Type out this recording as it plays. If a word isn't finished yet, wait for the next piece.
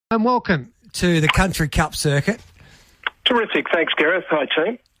And welcome to the Country Cup circuit. Terrific. Thanks, Gareth. Hi,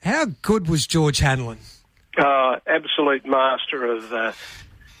 team. How good was George Hanlon? Absolute master of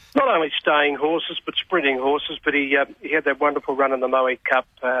not only staying horses but sprinting horses, but he had that wonderful run in the Moe Cup,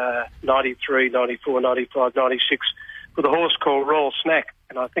 93, 94, 95, 96, with a horse called Royal Snack.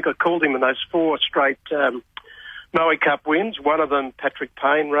 And I think I called him in those 4 straight Moe Cup wins. One of them, Patrick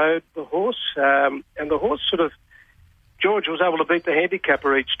Payne rode the horse. And the horse George was able to beat the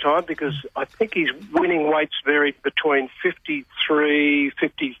handicapper each time because I think his winning weights varied between 53,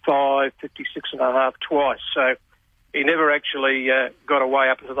 55, 56 and a half twice. So he never actually got away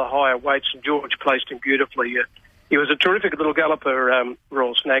up into the higher weights, and George placed him beautifully. He was a terrific little galloper,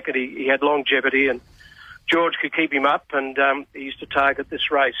 Royal Snack, and he had longevity, and George could keep him up, and he used to target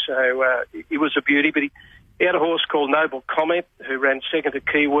this race. So he was a beauty, but he had a horse called Noble Comment who ran second to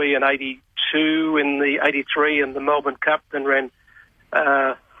Kiwi in 82, in the 83 in the Melbourne Cup, then ran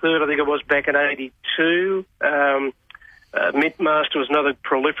third, I think it was, back in 82. Mintmaster was another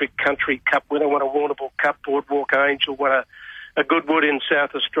prolific Country Cup winner, won a Warrnambool Cup, Boardwalk Angel, won a Goodwood in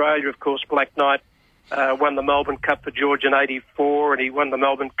South Australia. Of course, Black Knight won the Melbourne Cup for George in 84, and he won the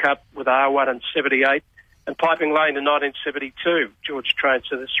Melbourne Cup with R1 in 78, and Piping Lane in 1972. George trained,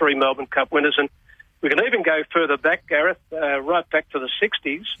 so there's 3 Melbourne Cup winners, and we can even go further back, Gareth, right back to the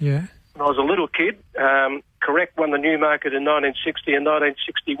 60s. Yeah. When I was a little kid, Correct won the Newmarket in 1960 and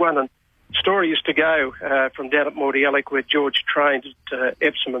 1961, and the story used to go from down at Mordialloc, where George trained at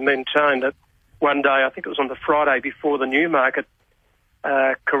Epsom and Mentone, that one day, I think it was on the Friday before the Newmarket,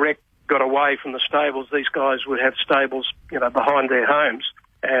 Correct got away from the stables. These guys would have stables, behind their homes,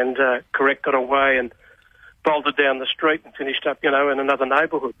 and Correct got away and bolted down the street and finished up, in another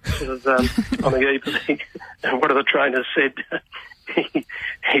neighbourhood, sort of on the evening. And one of the trainers said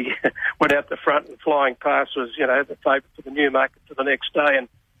he went out the front, and flying past was, the favourite for the Newmarket for the next day, and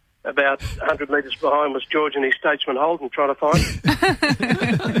about 100 metres behind was George and his Statesman Holden trying to find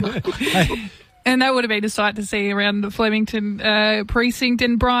him. And that would have been a sight to see around the Flemington precinct.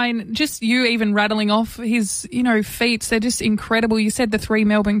 And Brian, just you even rattling off his, feats, they're just incredible. You said the 3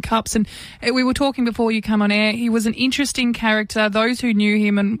 Melbourne Cups, and we were talking before you come on air. He was an interesting character. Those who knew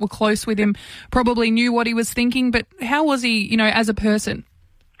him and were close with him probably knew what he was thinking. But how was he, as a person?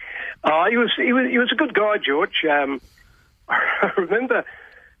 He was a good guy, George. I remember.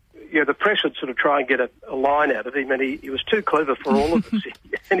 The press would sort of try and get a line out of him, and he was too clever for all of us.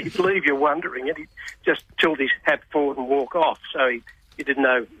 And he'd leave you wondering, and he'd just tilt his hat forward and walk off. So you didn't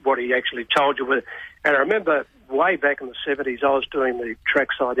know what he actually told you. And I remember way back in the 70s, I was doing the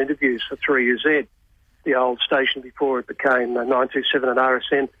trackside interviews for 3UZ, the old station before it became 927 and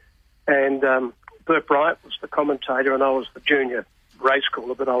RSN. And Bert Bryant was the commentator, and I was the junior race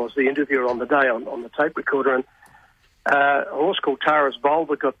caller, but I was the interviewer on the day on the tape recorder. And a horse called Tara's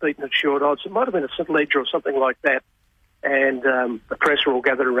Volva got beaten at short odds. It might have been a St Ledger or something like that. And the press were all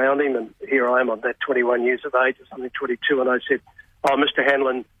gathered around him, and here I am on that 21 years of age or something, 22, and I said, "Oh, Mr.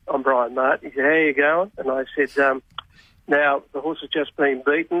 Hanlon, I'm Brian Martin." He said, "How are you going?" And I said, "Now, the horse has just been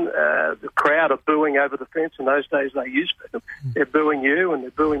beaten. The crowd are booing over the fence. In those days, they used to. They're booing you, and they're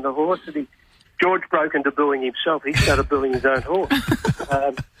booing the horse." And George broke into booing himself. He started booing his own horse.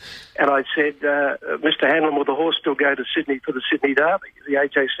 And I said, "Mr. Hanlon, will the horse still go to Sydney for the Sydney Derby, the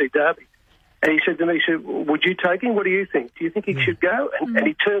AJC Derby?" And he said to me, "Would you take him? What do you think? Do you think he should go?" And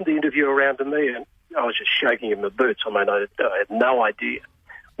he turned the interview around to me, and I was just shaking him the boots. I mean, I had no idea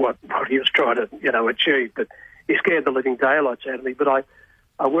what he was trying to, achieve, but he scared the living daylights out of me. But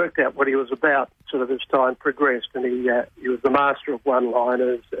I worked out what he was about sort of as time progressed, and he was the master of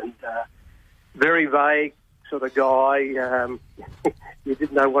one-liners and very vague sort of guy. You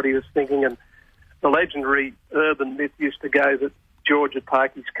didn't know what he was thinking, and the legendary urban myth used to go that George would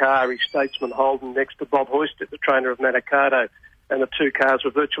park his car, his Statesman Holden, next to Bob Hoysted, the trainer of Manikato, and the 2 cars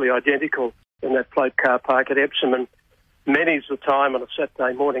were virtually identical in that float car park at Epsom. And many's the time on a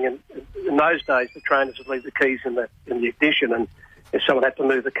Saturday morning, and in those days the trainers would leave the keys in the ignition, and if someone had to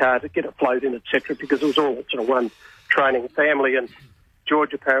move the car to get a float in, etc., because it was all sort of one training family. And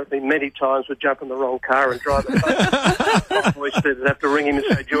George apparently many times would jump in the wrong car and drive it home. Hoysted would have to ring him and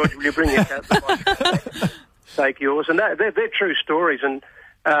say, "George, will you bring your car? Take yours." And they're true stories. And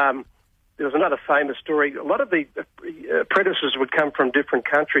there was another famous story. A lot of the apprentices would come from different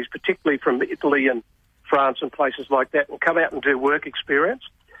countries, particularly from Italy and France and places like that, and come out and do work experience.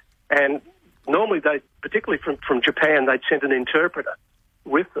 And normally they, particularly from Japan, they'd send an interpreter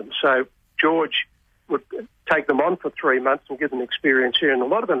with them. So George would take them on for 3 months and give them experience here. And a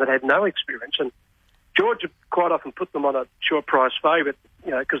lot of them had no experience. And George would quite often put them on a short price favourite,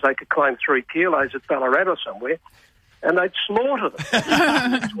 because they could claim 3 kilos at Ballarat or somewhere. and they'd slaughter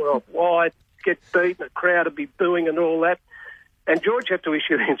them. 12 wide, get beaten, a crowd would be booing and all that. And George had to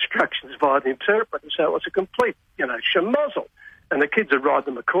issue the instructions via the interpreter, so it was a complete, shemozzle. And the kids would ride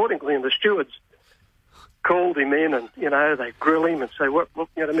them accordingly, and the stewards called him in and, they grill him and say,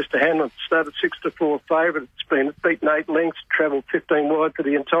 Mr. Hanlon started 6-4 favourite. It's been beaten 8 lengths, travelled 15 wide for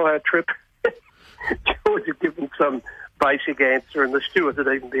the entire trip. George had given some basic answer, and the stewards would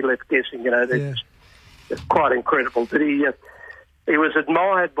even be left guessing. It's quite incredible. But he was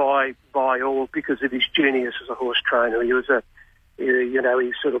admired by all because of his genius as a horse trainer. He was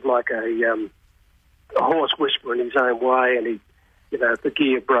he's sort of like a horse whisperer in his own way, and he, if the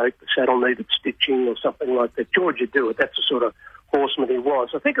gear broke, the saddle needed stitching or something like that, George would do it. That's the sort of horseman he was.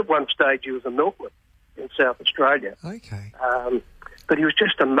 I think at one stage he was a milkman in South Australia. Okay. But he was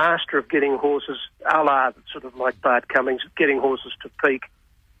just a master of getting horses, a la sort of like Bart Cummings, getting horses to peak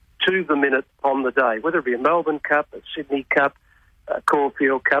to the minute on the day, whether it be a Melbourne Cup, a Sydney Cup, a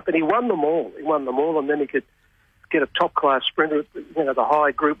Caulfield Cup, and he won them all. And then he could get a top-class sprinter at the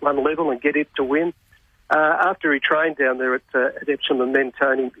high Group 1 level and get it to win. After he trained down there at Epsom and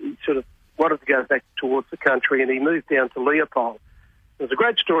Mentone, he sort of wanted to go back towards the country, and he moved down to Leopold. There's a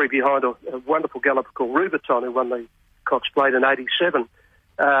great story behind a wonderful galloper called Rubiton, who won the Cox Plate in 87.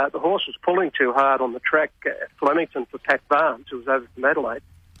 The horse was pulling too hard on the track at Flemington for Pat Barnes, who was over from Adelaide.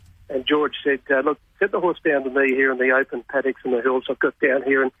 And George said, look, set the horse down to me here in the open paddocks and the hills. I've got down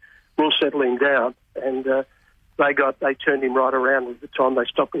here and we'll settle him down. And they turned him right around with the time. They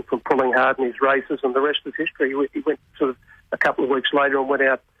stopped him from pulling hard in his races, and the rest is history. He went sort of a couple of weeks later and went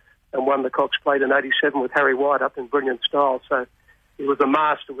out and won the Cox Plate in 87 with Harry White up in brilliant style. So he was a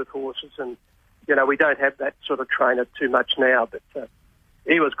master with horses, and, we don't have that sort of trainer too much now, but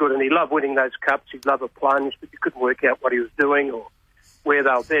he was good, and he loved winning those cups. He'd love a plunge, but you couldn't work out what he was doing or where they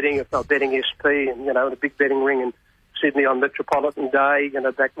were betting, if they were betting SP, and, in a big betting ring in Sydney on Metropolitan Day,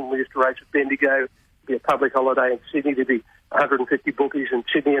 back when we used to race at Bendigo, it'd be a public holiday in Sydney, there'd be 150 bookies in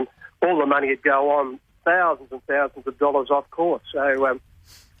Sydney, and all the money would go on, thousands and thousands of dollars off course. So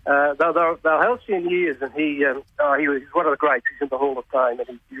they're halcyon years, and he's one of the greats. He's in the Hall of Fame,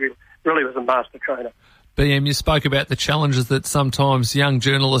 and he really was a master trainer. BM, you spoke about the challenges that sometimes young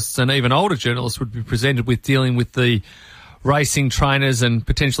journalists and even older journalists would be presented with dealing with the racing trainers and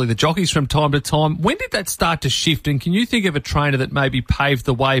potentially the jockeys from time to time. When did that start to shift, and can you think of a trainer that maybe paved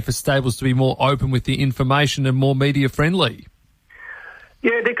the way for stables to be more open with the information and more media friendly?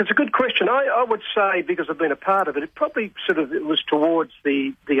 Yeah, Nick, it's a good question. I would say, because I've been a part of it, it probably it was towards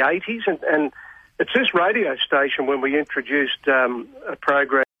the 80s, and it's this radio station when we introduced a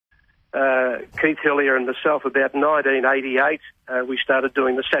program, Keith Hillier and myself, about 1988. We started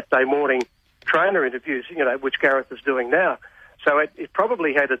doing the Saturday morning trainer interviews, which Gareth is doing now. So it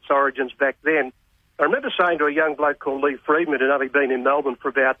probably had its origins back then. I remember saying to a young bloke called Lee Friedman, who'd only been in Melbourne for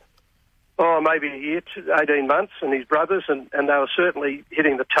about, maybe a year, 18 months, and his brothers, and they were certainly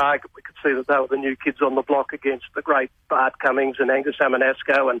hitting the target. We could see that they were the new kids on the block against the great Bart Cummings and Angus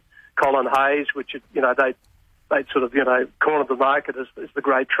Amonasco and Colin Hayes, which, they'd sort of, cornered the market as the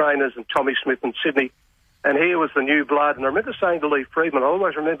great trainers, and Tommy Smith and Sydney. And here was the new blood. And I remember saying to Lee Friedman, I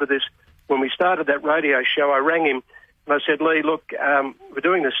always remember this, when we started that radio show, I rang him and I said, Lee, look, we're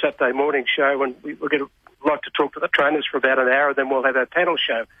doing this Saturday morning show, and we're going to like to talk to the trainers for about an hour, then we'll have our panel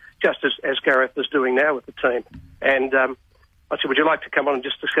show, just as Gareth is doing now with the team. And I said, would you like to come on and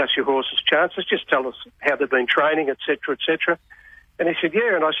just discuss your horse's chances? Just tell us how they've been training, et cetera, et cetera. And he said,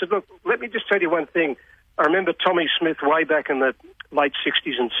 yeah. And I said, look, let me just tell you one thing. I remember Tommy Smith way back in the late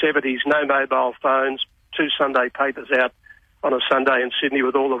 60s and 70s, no mobile phones, 2 Sunday papers out on a Sunday in Sydney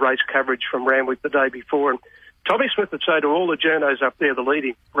with all the race coverage from Randwick the day before. And Tommy Smith would say to all the journos up there, the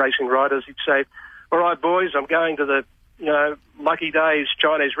leading racing riders, he'd say, all right, boys, I'm going to the, Lucky Days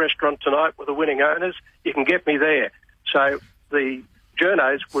Chinese restaurant tonight with the winning owners. You can get me there. So the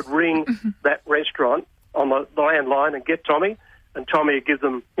journos would ring that restaurant on the landline and get Tommy, and Tommy would give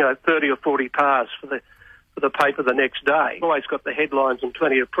them, 30 or 40 pars for the paper the next day. Always got the headlines and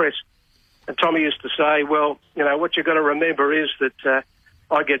plenty of press. And Tommy used to say, well, what you've got to remember is that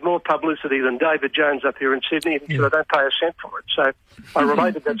I get more publicity than David Jones up here in Sydney, and he said, I don't pay a cent for it. So I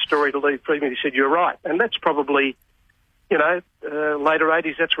related that story to Lee Friedman. He said, you're right. And that's probably, later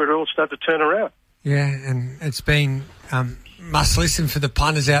 80s, that's where it all started to turn around. Yeah, and it's been must listen for the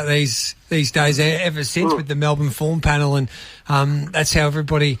punters out these days ever since with the Melbourne Form Panel, and that's how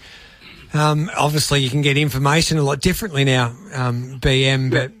everybody... obviously, you can get information a lot differently now, BM,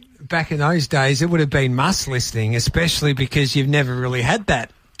 but back in those days, it would have been must listening, especially because you've never really had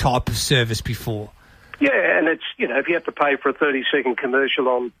that type of service before. Yeah, and it's, if you have to pay for a 30-second commercial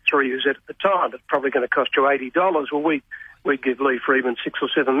on 3UZ at the time, it's probably going to cost you $80. Well, we'd give Lee Freedman 6 or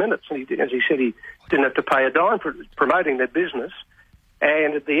 7 minutes, and as he said, he didn't have to pay a dime for promoting their business.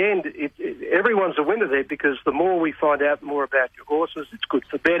 And at the end, everyone's a winner there, because the more we find out more about your horses, it's good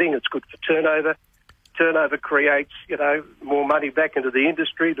for betting, it's good for turnover. Turnover creates, more money back into the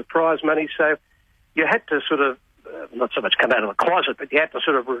industry, the prize money. So you had to sort of, not so much come out of the closet, but you had to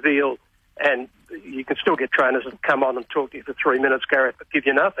sort of reveal. And you can still get trainers that come on and talk to you for 3 minutes, Gareth, but give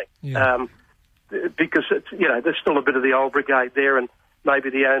you nothing. Yeah. Because, there's still a bit of the old brigade there, and maybe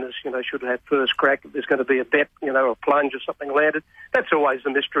the owners, should have first crack if there's going to be a bet, a plunge or something landed. That's always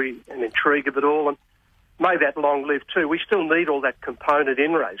the mystery and intrigue of it all, and may that long live too. We still need all that component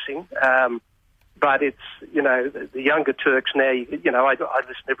in racing, but it's, the younger Turks now, I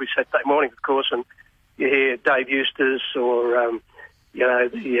listen every Saturday morning, of course, and you hear Dave Eustace or...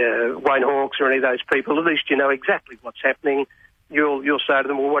 the Wayne Hawkes or any of those people, at least you know exactly what's happening. You'll say to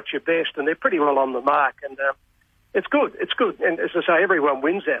them, well, what's your best? And they're pretty well on the mark. And it's good. It's good. And as I say, everyone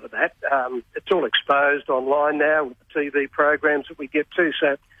wins out of that. It's all exposed online now with the TV programs that we get to.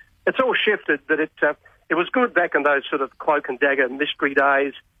 So it's all shifted, but it was good back in those sort of cloak and dagger mystery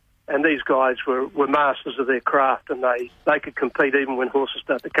days. And these guys were masters of their craft, and they could compete even when horses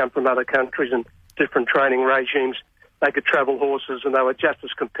start to come from other countries and different training regimes. They could travel horses, and they were just as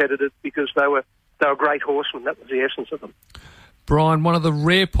competitive because they were great horsemen. That was the essence of them. Brian, one of the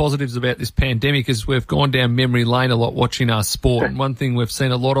rare positives about this pandemic is we've gone down memory lane a lot watching our sport. And one thing we've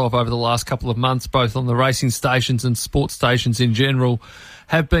seen a lot of over the last couple of months, both on the racing stations and sports stations in general,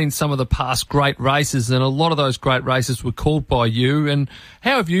 have been some of the past great races, and a lot of those great races were called by you. And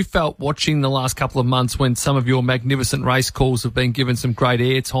how have you felt watching the last couple of months when some of your magnificent race calls have been given some great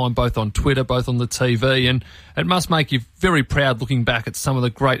airtime, both on Twitter, both on the TV? And it must make you very proud looking back at some of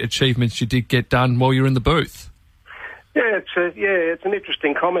the great achievements you did get done while you're in the booth. Yeah, it's an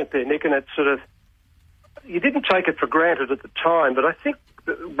interesting comment there, Nick, and it's sort of, you didn't take it for granted at the time, but I think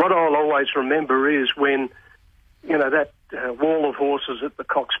what I'll always remember is when, that wall of horses at the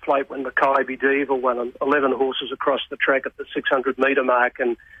Cox Plate when Makybe Diva won 11 horses across the track at the 600-metre mark,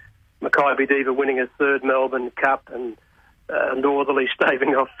 and Makybe Diva winning her third Melbourne Cup, and Northerly staving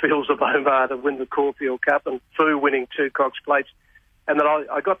off Fields of Omar to win the Caulfield Cup, and Fu winning 2 Cox Plates. And then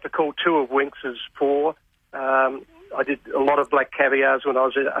I got to call 2 of Winx's 4. I did a lot of Black Caviars when I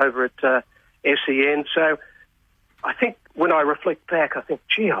was over at SEN. So I think when I reflect back, I think,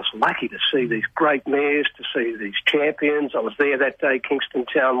 gee, I was lucky to see these great mares, to see these champions. I was there that day. Kingston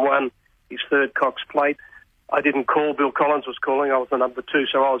Town won his third Cox Plate. I didn't call. Bill Collins was calling. I was the number 2,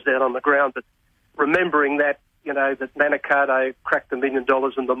 so I was down on the ground. But remembering that, that Manicato cracked $1 million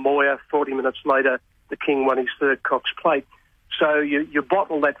in the Moya, 40 minutes later, the King won his third Cox Plate. So you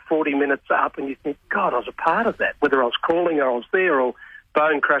bottle that 40 minutes up and you think, God, I was a part of that, whether I was calling or I was there, or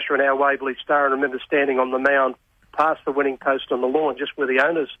Bone Crusher and our Waverley Star. And I remember standing on the mound past the winning post on the lawn, just where the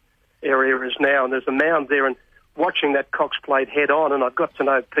owners' area is now, and there's a mound there, and watching that Cox Plate head on, and I got to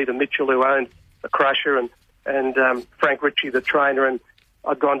know Peter Mitchell, who owned the Crusher, and Frank Ritchie, the trainer, and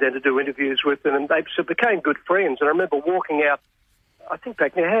I'd gone down to do interviews with them, and they became good friends. And I remember walking out, I think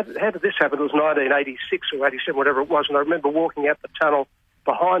back now, how did this happen? It was 1986 or 87, whatever it was, and I remember walking out the tunnel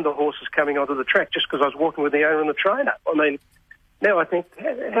behind the horses coming onto the track just because I was walking with the owner and the trainer. I mean, now I think,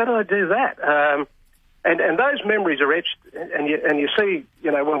 how did I do that? And those memories are etched, and you see,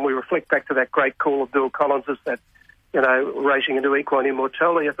 when we reflect back to that great call of Bill Collins, that, racing into equine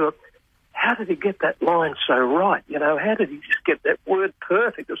immortality, I thought, how did he get that line so right? How did he just get that word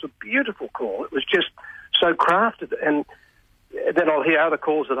perfect? It was a beautiful call. It was just so crafted. And then I'll hear other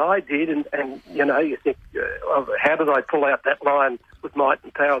calls that I did, and you think, how did I pull out that line with might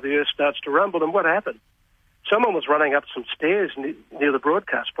and power? The earth starts to rumble, and what happened? Someone was running up some stairs near the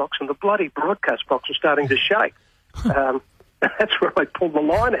broadcast box, and the bloody broadcast box was starting to shake. That's where I pulled the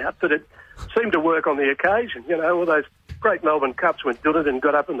line out, but it seemed to work on the occasion. All those great Melbourne Cups when did it and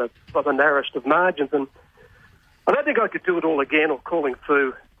got up by the narrowest of margins. And I don't think I could do it all again, or calling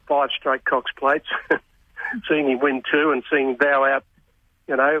Fu 5 straight Cox Plates, seeing him win 2 and seeing him bow out.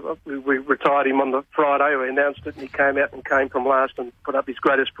 We retired him on the Friday. We announced it, and he came out and came from last and put up his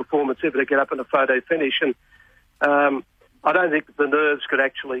greatest performance ever to get up in a photo finish. And I don't think the nerves could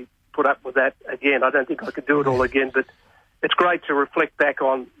actually put up with that again. I don't think I could do it all again, but it's great to reflect back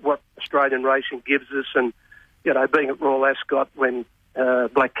on what Australian racing gives us. And, being at Royal Ascot when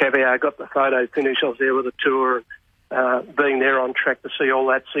Black Caviar got the photo finish, I was there with the tour, being there on track to see all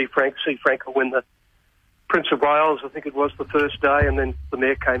that, see Frank win the Prince of Wales, I think it was the first day, and then the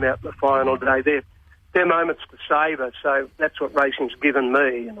mare came out in the final day there. they're moments to savour. So that's what racing's given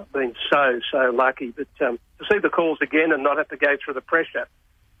me, and I've been so lucky. But to see the calls again and not have to go through the pressure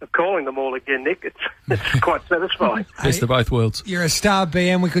of calling them all again, Nick, it's quite satisfying. Best of both worlds. You're a star,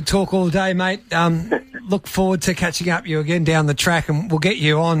 BM. We could talk all day, mate. Look forward to catching up you again down the track, and we'll get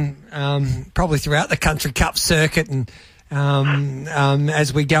you on probably throughout the Country Cup circuit and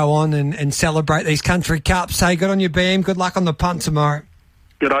as we go on and celebrate these Country Cups. Hey, good on you, BM. Good luck on the punt tomorrow.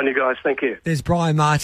 Good on you guys. Thank you. There's Brian Martin.